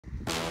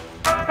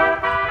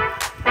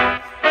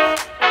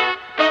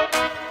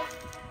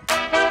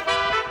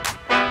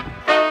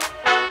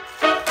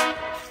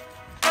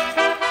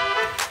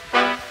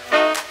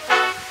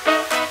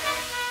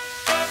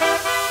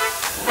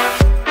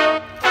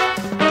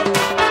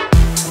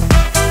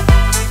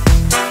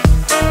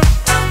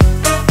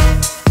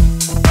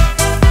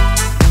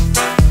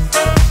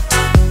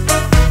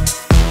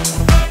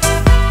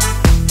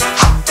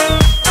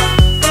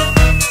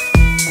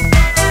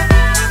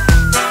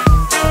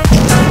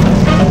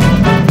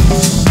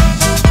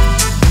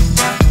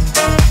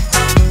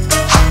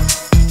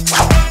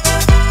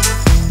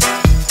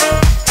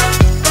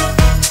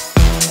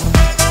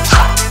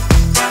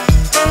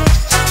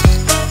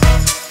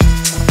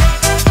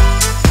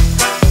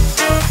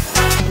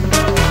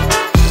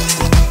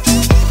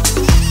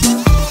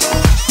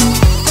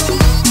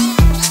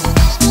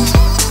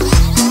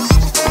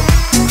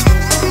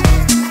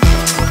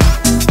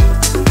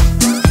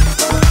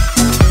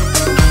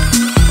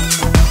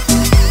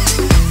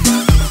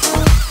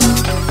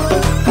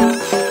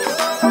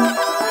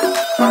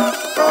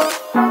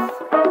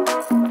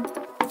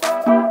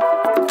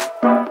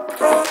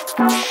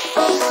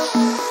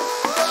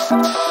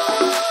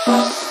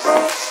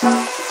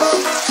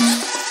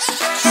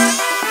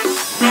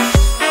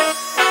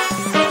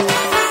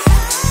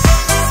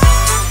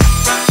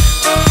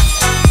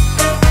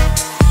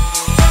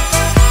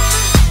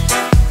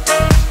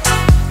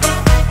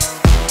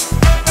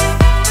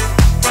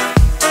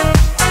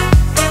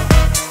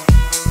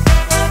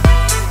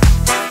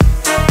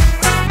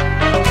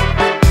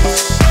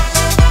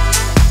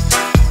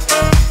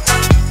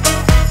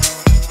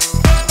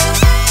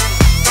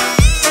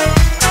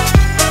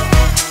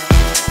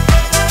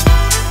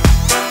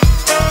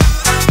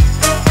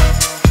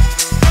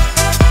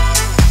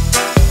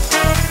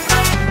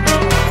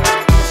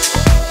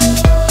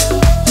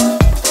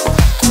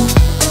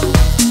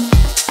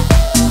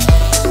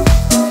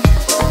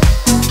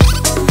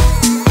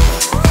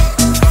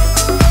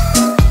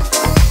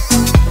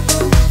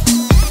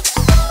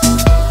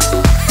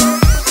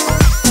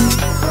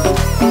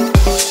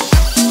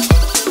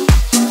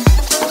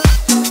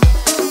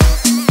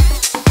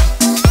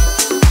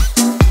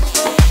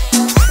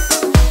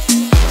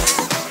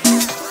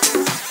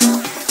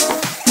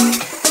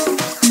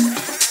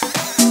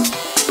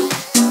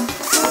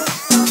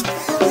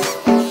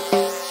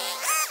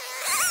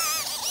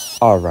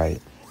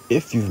Alright,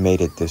 if you've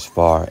made it this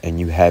far and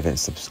you haven't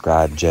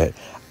subscribed yet,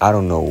 I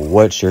don't know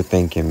what you're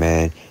thinking,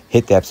 man.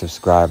 Hit that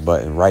subscribe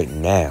button right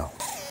now.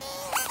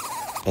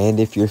 And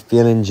if you're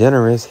feeling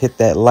generous, hit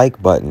that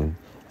like button.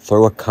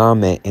 Throw a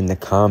comment in the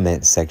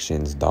comment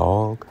sections,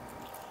 dog.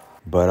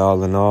 But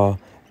all in all,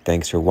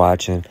 thanks for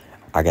watching.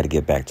 I gotta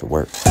get back to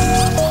work.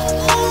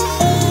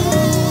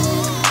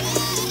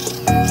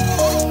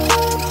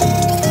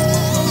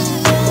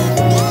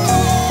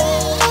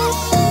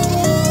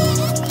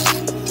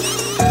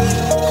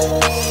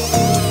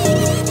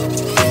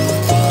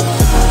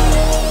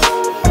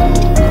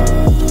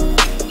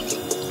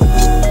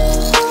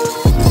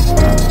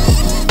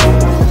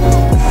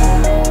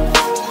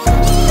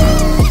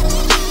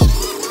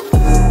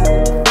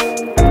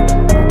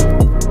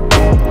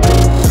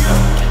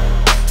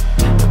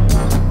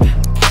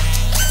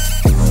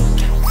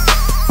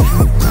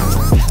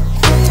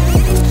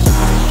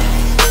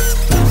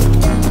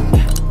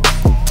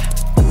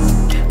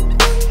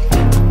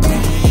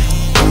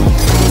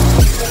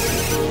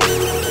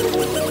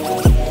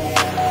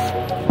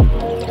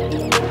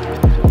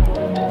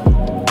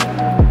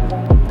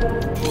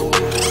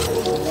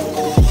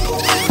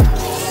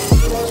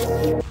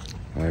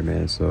 Alright,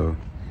 man, so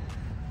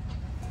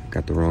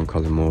got the wrong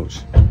color mulch.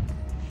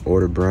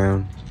 Ordered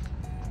brown.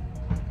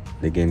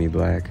 They gave me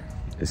black.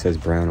 It says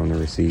brown on the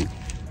receipt.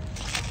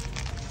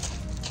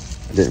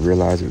 I didn't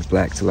realize it was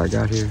black till I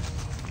got here.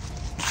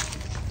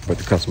 But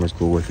the customer's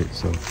cool with it,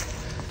 so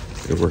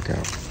it'll work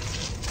out.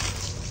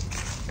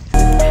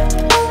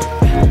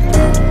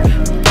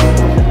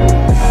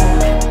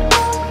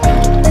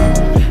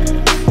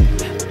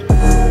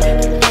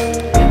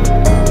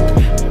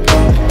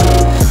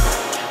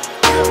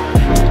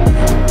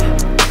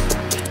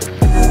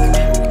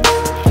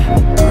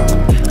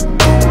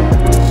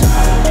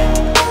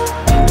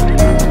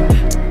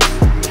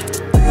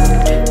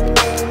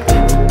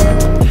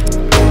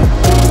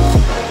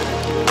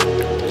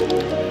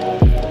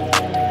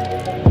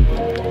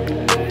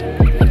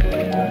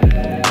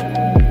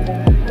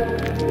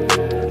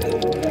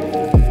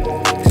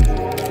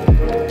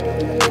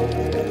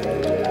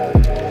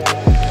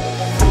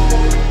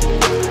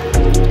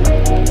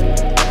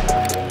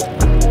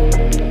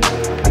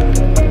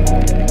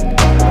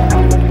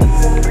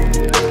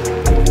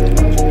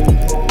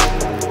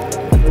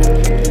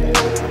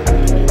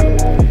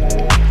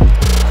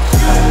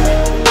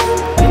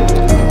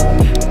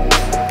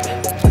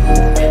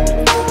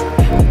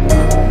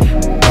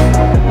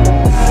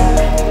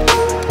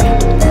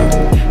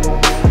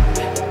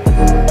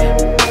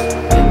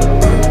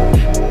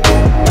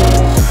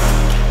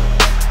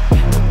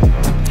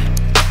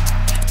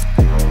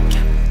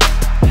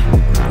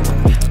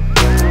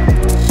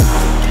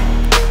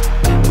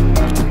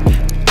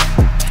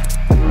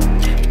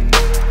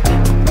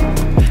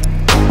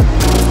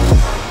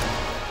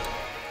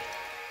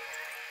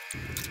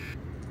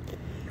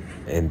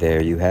 And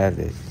there you have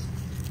it.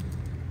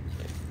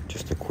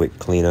 Just a quick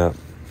cleanup.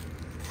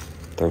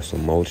 Throw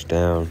some mulch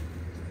down.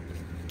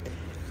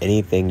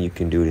 Anything you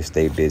can do to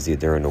stay busy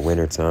during the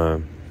winter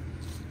time.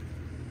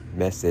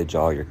 Message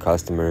all your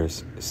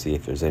customers. See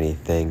if there's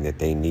anything that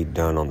they need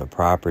done on the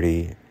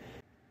property.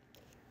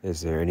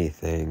 Is there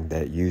anything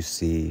that you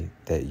see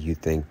that you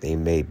think they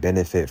may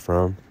benefit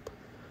from?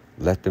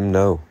 Let them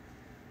know.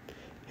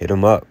 Hit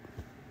them up.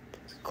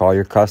 Call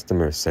your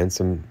customers. Send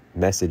some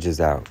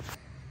messages out.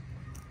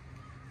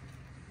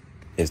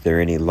 Is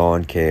there any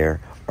lawn care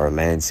or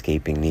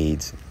landscaping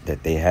needs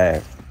that they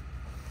have?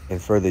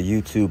 And for the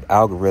YouTube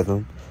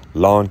algorithm,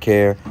 lawn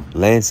care,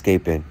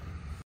 landscaping